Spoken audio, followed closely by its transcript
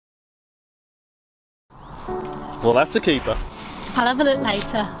Well, that's a keeper. I'll have a look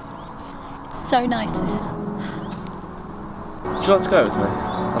later. So nice here. Would you like to go with me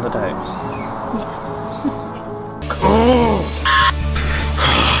on a date? Yes.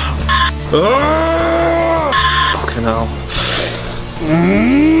 Fucking hell.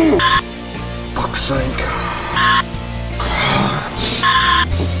 Fuck's sake.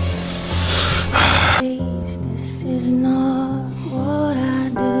 This is not what I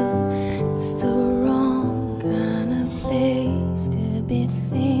do. It's the wrong kind of place to be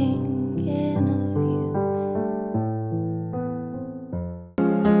thinking of you.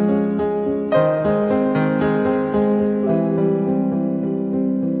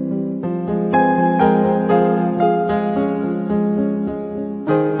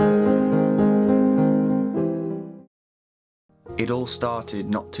 It all started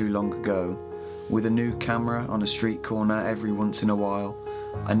not too long ago, with a new camera on a street corner every once in a while,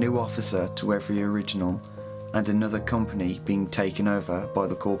 a new officer to every original, and another company being taken over by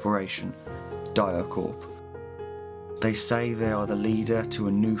the corporation, Corp. They say they are the leader to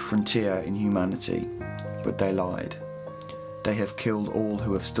a new frontier in humanity, but they lied. They have killed all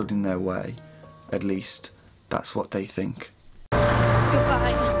who have stood in their way. At least, that's what they think.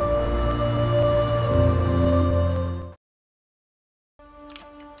 Goodbye.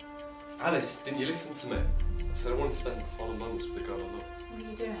 Alice, didn't you listen to me? I said I want to spend the following months with the girl I love. What are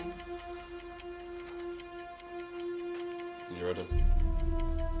you doing? You ready?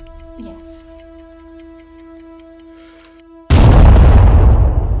 Yes.